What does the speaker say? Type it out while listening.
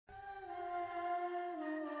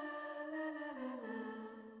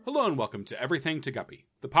Hello and welcome to Everything To Guppy,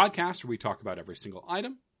 the podcast where we talk about every single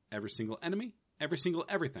item, every single enemy, every single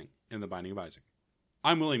everything in the Binding of Isaac.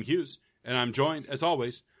 I'm William Hughes, and I'm joined, as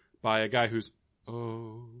always, by a guy who's,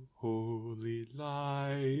 oh, holy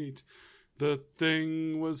light, the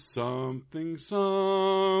thing was something.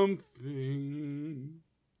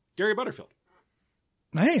 Gary Butterfield.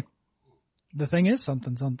 Hey, the thing is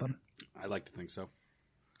something. I like to think so.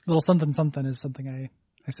 Little something is something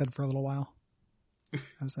I said for a little while.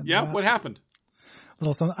 Yeah, what happened?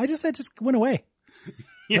 Little something. It just went away.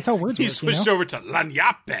 That's how words work. You switched over to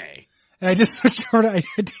Lanyape. I just switched over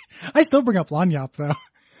to, I still bring up Lanyap though.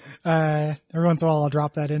 Every once in a while I'll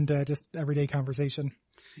drop that into just everyday conversation.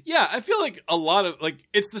 Yeah, I feel like a lot of,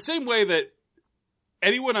 it's the same way that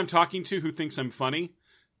anyone I'm talking to who thinks I'm funny,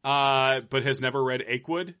 but has never read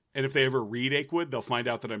Akewood, and if they ever read Akewood, they'll find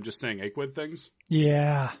out that I'm just saying Akewood things.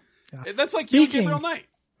 Yeah. That's like you and Gabriel Knight.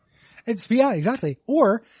 Yeah, exactly.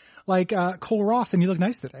 Or like Cole Ross and You Look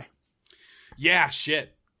Nice Today. Yeah,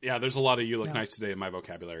 shit. Yeah, there's a lot of You Look Nice Today in my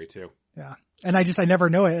vocabulary too. Yeah. And I never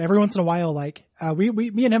know it. Every once in a while,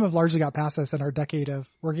 me and him have largely got past this in our decade of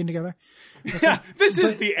working together. Yeah, this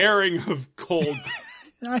is the airing of cold.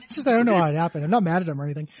 I don't know how it happened. I'm not mad at him or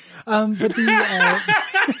anything. But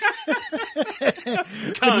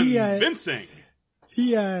Convincing.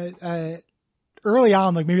 He early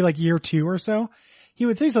on, maybe year 2 or so, he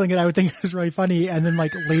would say something that I would think was really funny, and then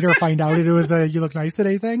later find out it was a "You Look Nice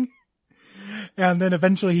Today" thing. And then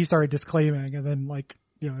eventually he started disclaiming, and then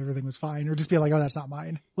everything was fine, or just be like, "Oh, that's not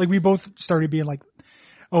mine." We both started being like,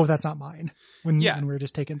 "Oh, that's not mine," when we were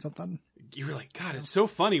just taking something. You were like, God, it's so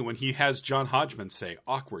funny when he has John Hodgman say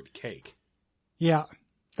 "awkward cake." Yeah,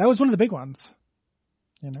 that was one of the big ones.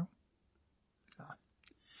 Is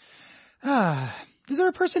there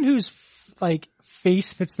a person whose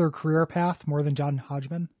face fits their career path more than John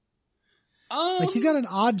Hodgman? He's got an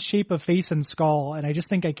odd shape of face and skull, and I just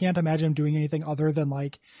think I can't imagine him doing anything other than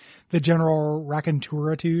the general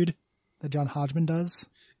raconteuritude that John Hodgman does.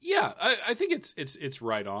 Yeah, I think it's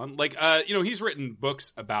right on. He's written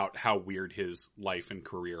books about how weird his life and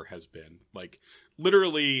career has been.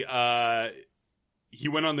 Literally, he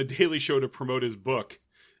went on The Daily Show to promote his book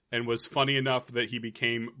and was funny enough that he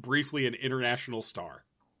became briefly an international star.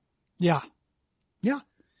 Yeah. Yeah.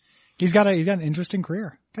 He's got an interesting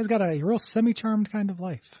career. Guy's got a real semi-charmed kind of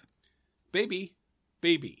life. Baby.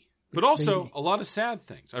 But also a lot of sad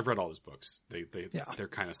things. I've read all his books. They're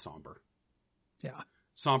kind of somber. Yeah.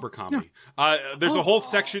 Somber comedy. Yeah. There's a whole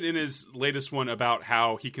section in his latest one about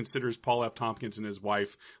how he considers Paul F. Tompkins and his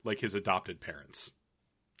wife like his adopted parents.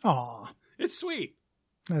 Aw. It's sweet.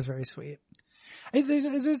 That's very sweet.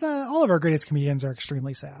 There's all of our greatest comedians are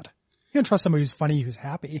extremely sad. You don't trust somebody who's funny who's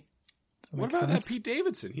happy. What about that Pete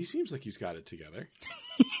Davidson? He seems like he's got it together.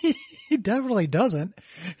 He definitely doesn't.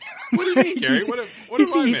 What do you mean, Gary? What have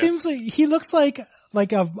I missed? Seems like he looks like a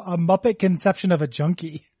Muppet conception of a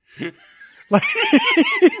junkie. He's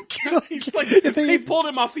if they pulled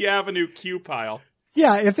him off the Avenue Q pile.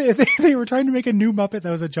 Yeah, if they were trying to make a new Muppet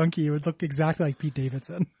that was a junkie, it would look exactly like Pete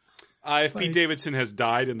Davidson. If Pete Davidson has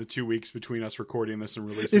died in the 2 weeks between us recording this and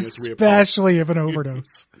releasing this, especially of an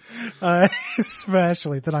overdose,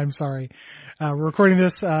 especially that I'm sorry. We're recording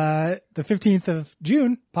this, the 15th of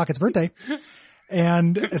June, Pocket's birthday.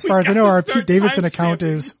 And as far as I know, our Pete Davidson account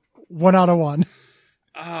is 1 out of 1.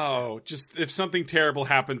 Oh, just if something terrible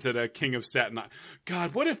happens at a King of Staten Island.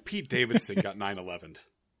 God, what if Pete Davidson got 9/11?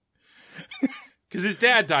 Because his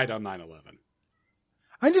dad died on 9/11.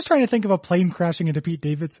 I'm just trying to think of a plane crashing into Pete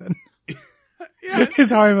Davidson. Yeah,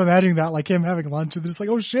 is how I'm imagining that, him having lunch and just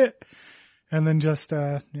oh shit. And then just,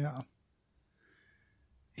 yeah.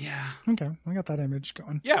 Yeah. Okay. I got that image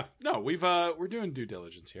going. Yeah. No, we're doing due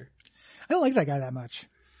diligence here. I don't like that guy that much.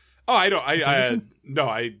 Oh, I don't, I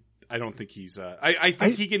don't think he's, I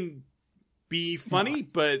think he can be funny,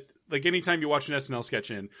 but anytime you watch an SNL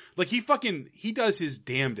sketch he does his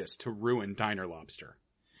damnedest to ruin Diner Lobster.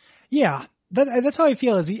 Yeah. That's how I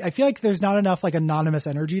feel I feel like there's not enough anonymous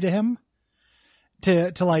energy to him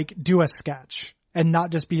to do a sketch and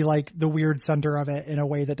not just be the weird center of it in a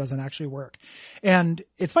way that doesn't actually work. And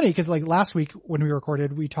it's funny because last week when we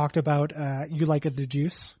recorded, we talked about, You Like It to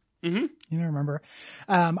Juice. Mm-hmm. Remember?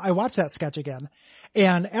 I watched that sketch again,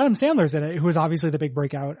 and Adam Sandler's in it, who was obviously the big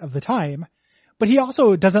breakout of the time, but he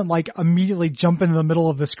also doesn't immediately jump into the middle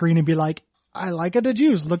of the screen and be like, I like it to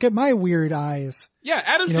juice. Look at my weird eyes. Yeah,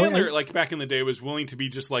 Adam Sandler, back in the day, was willing to be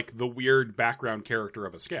just the weird background character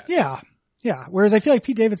of a sketch. Yeah. Yeah. Whereas I feel like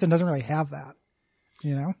Pete Davidson doesn't really have that.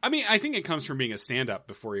 I mean, I think it comes from being a stand-up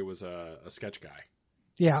before he was a sketch guy.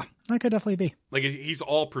 Yeah, that could definitely be. He's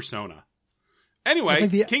all persona. Anyway,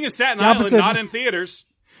 King of Staten Island, not in theaters.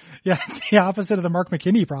 Yeah, it's the opposite of the Mark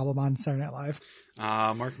McKinney problem on Saturday Night Live.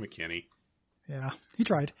 Mark McKinney. Yeah, he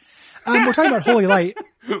tried. We're talking about Holy Light.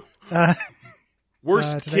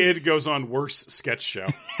 Worst kid goes on worst sketch show.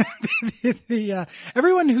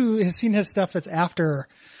 Everyone who has seen his stuff that's after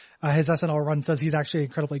his SNL run says he's actually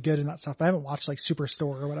incredibly good in that stuff, but I haven't watched like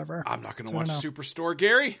Superstore or whatever. I'm not going to watch Superstore,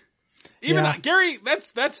 Gary. Gary,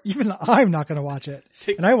 that's even I'm not going to watch it.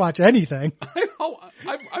 And I watch anything.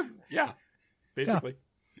 Yeah, basically.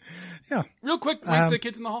 Yeah. Real quick, rank the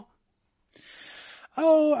kids in the hall.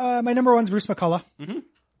 My number one's Bruce McCullough.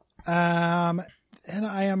 Mm-hmm. And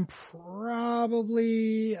I am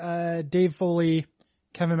probably Dave Foley,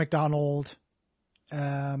 Kevin McDonald,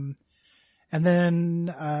 and then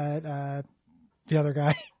the other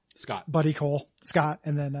guy, Scott, Buddy Cole, Scott,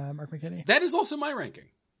 and then Mark McKinney. That is also my ranking.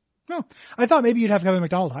 No, I thought maybe you'd have Kevin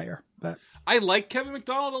McDonald higher, but I like Kevin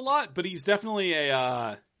McDonald a lot, but he's definitely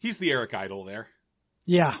he's the Eric Idle there.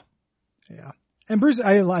 Yeah. And Bruce,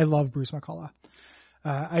 I love Bruce McCullough.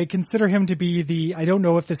 I consider him to be I don't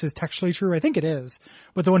know if this is textually true. I think it is,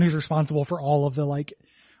 but the one who's responsible for all of the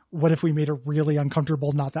what if we made a really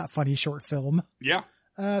uncomfortable, not that funny short film? Yeah.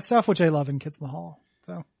 Stuff, which I love in Kids in the Hall.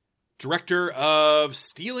 So. Director of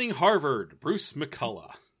Stealing Harvard, Bruce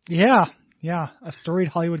McCullough. Yeah. A storied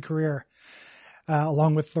Hollywood career,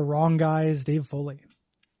 along with The Wrong Guys, Dave Foley.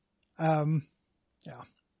 Yeah.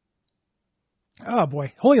 Oh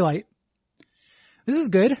boy. Holy Light. This is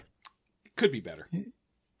good. Could be better.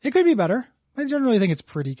 It could be better. I generally think it's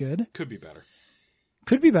pretty good. Could be better.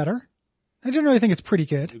 Could be better. I generally think it's pretty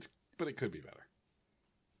good. But it could be better.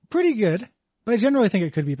 Pretty good. But I generally think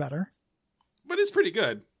it could be better. But it's pretty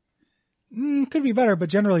good. Could be better, but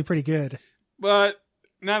generally pretty good. But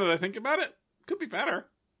now that I think about it, could be better.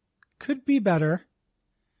 Could be better.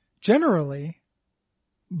 Generally.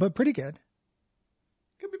 But pretty good.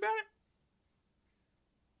 Could be better.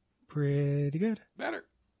 Pretty good. Better.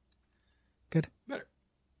 Good. Better.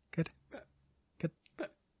 Good. Better. Good.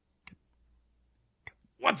 Better. Good.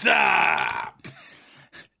 What's up?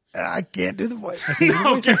 I can't do the voice.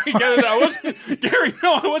 No, Gary,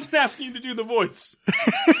 I wasn't asking you to do the voice.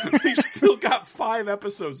 We've still got 5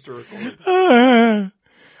 episodes to record.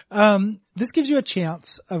 This gives you a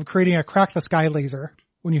chance of creating a crack the sky laser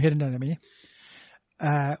when you hit an enemy,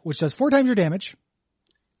 which does 4 times your damage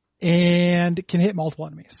and can hit multiple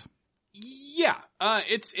enemies. Yeah,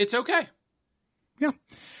 it's okay. Yeah.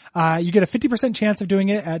 You get a 50% chance of doing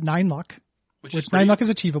it at 9 luck, which 9 luck is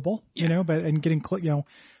achievable, yeah. And getting,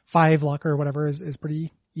 5 luck or whatever is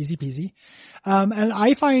pretty easy peasy. And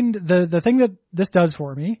I find the thing that this does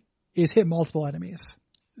for me is hit multiple enemies.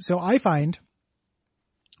 So I find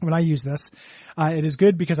when I use this, it is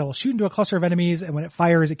good because I will shoot into a cluster of enemies, and when it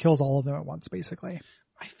fires, it kills all of them at once, basically.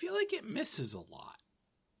 I feel like it misses a lot.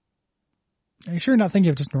 Are you sure you're not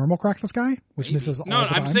thinking of just normal crack the sky, which misses all the time? No,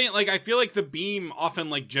 I'm saying I feel like the beam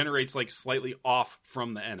often generates slightly off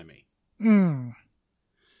from the enemy.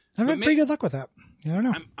 I've had pretty good luck with that. I don't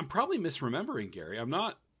know. I'm probably misremembering, Gary. I'm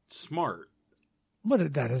not smart. Well,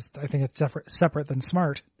 that is, I think it's separate than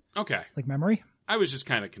smart. Okay. Like memory. I was just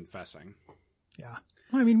kind of confessing. Yeah.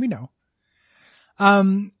 Well, I mean, we know.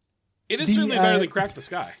 It is certainly better than Crack the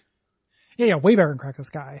Sky. Yeah, way better than Crack the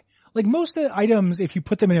Sky. Most of the items, if you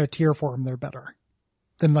put them in a tier form, they're better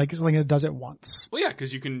than something that does it once. Well, yeah,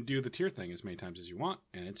 because you can do the tier thing as many times as you want,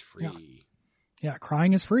 and it's free. Yeah,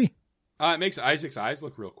 crying is free. It makes Isaac's eyes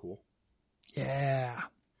look real cool. Yeah.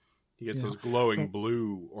 He gets those glowing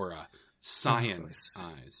blue or cyan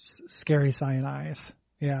eyes. Scary cyan eyes.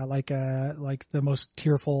 Yeah, like the most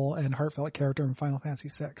tearful and heartfelt character in Final Fantasy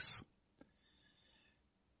VI.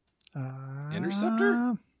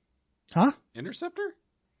 Interceptor? Huh? Interceptor?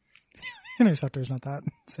 Interceptor's not that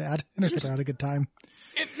sad. Interceptor had a good time.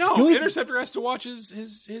 Interceptor has to watch his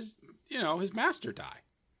master die.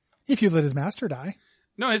 If you let his master die.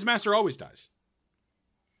 No, his master always dies.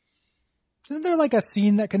 Isn't there a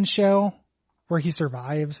scene that can show where he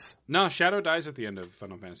survives? No, Shadow dies at the end of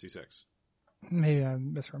Final Fantasy VI. Maybe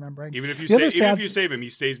I'm misremembering. Even if you save him, he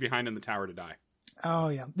stays behind in the tower to die. Oh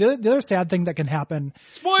yeah. The other sad thing that can happen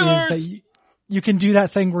Spoilers! is that you can do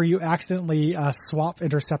that thing where you accidentally swap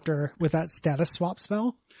Interceptor with that status swap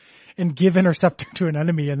spell and give Interceptor to an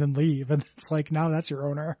enemy and then leave. And it's now that's your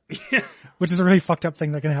owner. Which is a really fucked up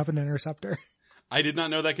thing that can happen to Interceptor. I did not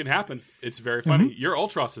know that can happen. It's very funny. Mm-hmm. You're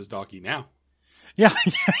Ultros's doggy now. Yeah.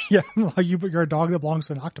 You're a dog that belongs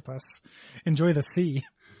to an octopus. Enjoy the sea.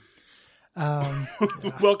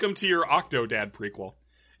 Welcome to your Octodad prequel.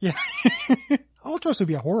 Yeah. Ultros would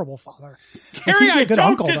be a horrible father. Gary, I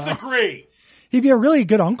don't disagree. He'd be a really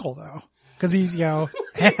good uncle, though. Cause he's,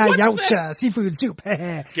 youch, seafood soup.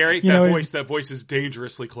 Gary, that voice is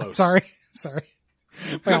dangerously close. Sorry.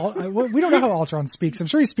 Well, we don't know how Ultron speaks. I'm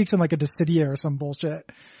sure he speaks in like a Dissidia or some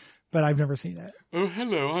bullshit, but I've never seen it. Oh,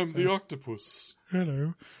 hello, I'm the octopus.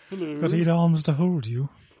 Hello. Got 8 arms to hold you.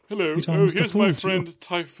 Hello. Oh, here's my friend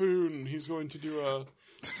Typhoon. He's going to do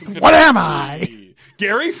What am I?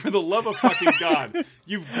 Gary, for the love of fucking God,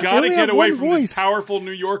 you've got to get away from this powerful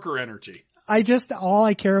New Yorker energy. All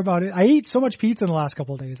I care about it. I ate so much pizza in the last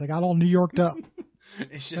couple of days. I got all New Yorked up.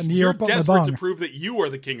 It's just, you're desperate to prove that you are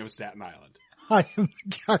the king of Staten Island. I am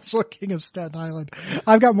the actual king of Staten Island.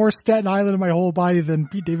 I've got more Staten Island in my whole body than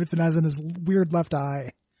Pete Davidson has in his weird left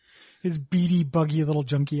eye. His beady, buggy little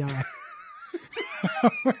junky eye.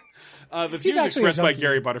 The views expressed by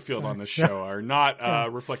Gary Butterfield on this show are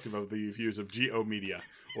not reflective of the views of GO Media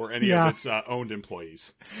or any of its owned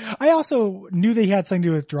employees. I also knew that he had something to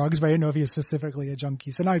do with drugs, but I didn't know if he was specifically a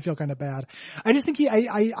junkie, so now I feel kind of bad. I just think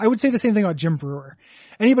I would say the same thing about Jim Brewer.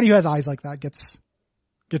 Anybody who has eyes like that gets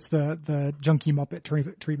the junkie Muppet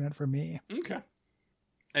treatment from me. Okay.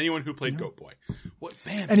 Anyone who played Goat Boy. What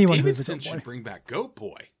band? Davidson should bring back Goat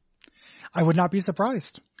Boy. I would not be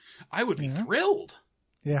surprised. I would be thrilled.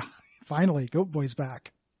 Yeah. Finally, Goat Boy's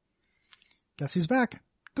back. Guess who's back?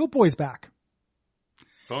 Goat Boy's back.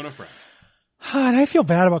 Phone a friend. And I feel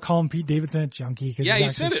bad about calling Pete Davidson a junkie. Yeah, you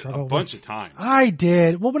said it a bunch of times. I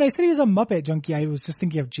did. Well, when I said he was a Muppet junkie, I was just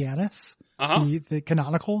thinking of Janice. The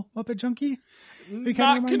canonical Muppet junkie.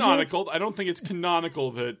 Not canonical. I don't think it's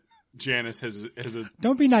canonical that Janice has a.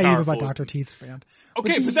 Don't be naive about Dr. Teeth's band.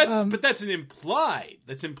 Okay, but that's an implied.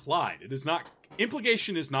 That's implied. It is not.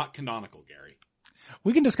 Implication is not canonical, Gary.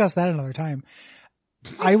 We can discuss that another time.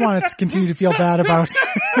 I want to continue to feel bad about.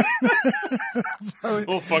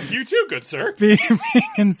 Well, fuck you too, good sir. Being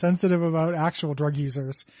insensitive about actual drug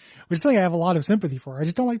users, which is something I have a lot of sympathy for. I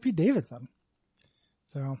just don't like Pete Davidson.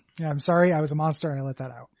 So yeah, I'm sorry. I was a monster. And I let that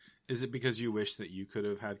out. Is it because you wish that you could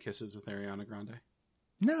have had kisses with Ariana Grande?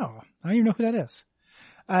 No, I don't even know who that is.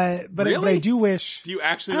 But really? I do wish. Do you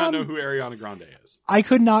actually not know who Ariana Grande is? I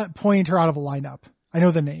could not point her out of a lineup. I know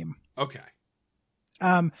the name. Okay.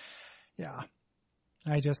 Yeah.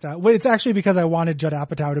 I just, it's actually because I wanted Judd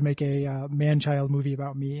Apatow to make a man-child movie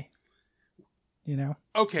about me. You know?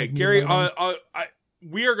 Okay, like Gary,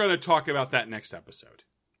 we are going to talk about that next episode.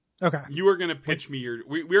 Okay. You are going to pitch me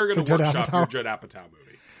we are going to workshop your Judd Apatow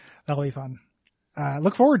movie. That'll be fun.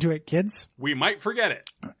 Look forward to it, kids. We might forget it.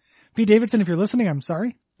 Pete Davidson, if you're listening, I'm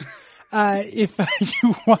sorry. If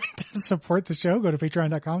you want to support the show, go to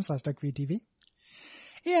patreon.com/Duckfeed.tv.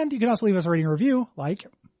 And you can also leave us a rating and review, like.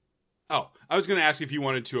 Oh, I was going to ask if you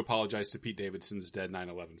wanted to apologize to Pete Davidson's dead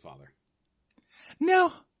 9/11 father.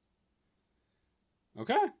 No.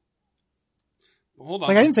 Okay. Well, hold on.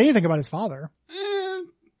 Like, I didn't say anything about his father.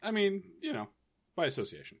 I mean, by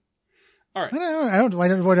association. All right. Why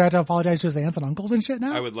do I have to apologize to his aunts and uncles and shit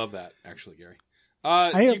now? I would love that, actually, Gary.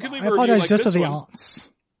 I apologize just to the aunts.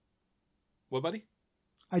 What, buddy?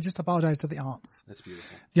 I just apologize to the aunts. That's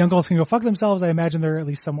beautiful. The uncles can go fuck themselves. I imagine they're at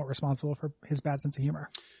least somewhat responsible for his bad sense of humor.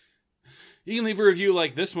 You can leave a review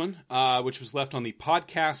like this one, which was left on the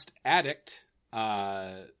Podcast Addict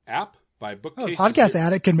app by Bookcase. Podcast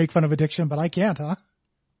Addict can make fun of addiction, but I can't, huh?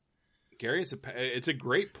 Gary, it's a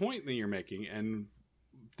great point that you're making, and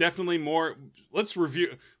definitely more. Let's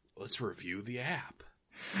review the app.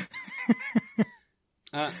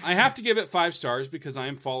 I have to give it 5 stars because I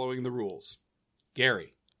am following the rules.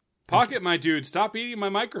 Gary, Pocket, my dude, stop eating my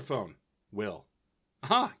microphone. Will.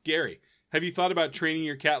 Gary, have you thought about training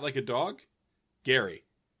your cat like a dog? Gary,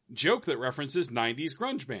 joke that references 90s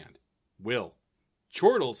grunge band. Will,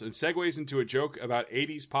 chortles and segues into a joke about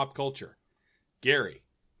 80s pop culture. Gary,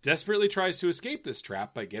 desperately tries to escape this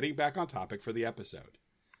trap by getting back on topic for the episode.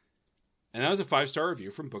 And that was a 5-star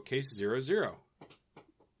review from Bookcase 00.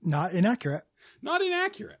 Not inaccurate. Not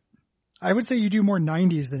inaccurate. I would say you do more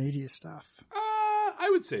 90s than 80s stuff. I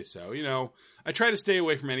would say so. I try to stay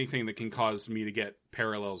away from anything that can cause me to get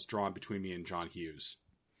parallels drawn between me and John Hughes.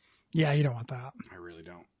 Yeah, you don't want that. I really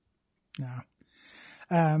don't. No.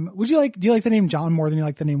 Do you like the name John more than you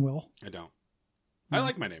like the name Will? I don't. No. I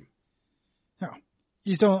like my name. No.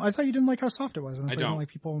 You don't. I thought you didn't like how soft it was. And I don't. Like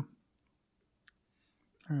people.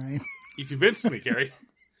 All right. You convinced me, Gary.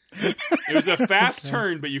 It was a fast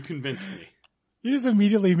turn, but you convinced me. You just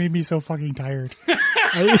immediately made me so fucking tired.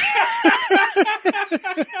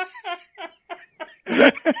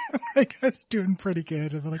 Like, I was doing pretty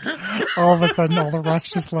good. And like, all of a sudden, all the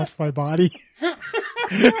rust just left my body.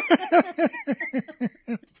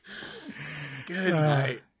 Good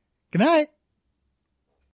night. Good night.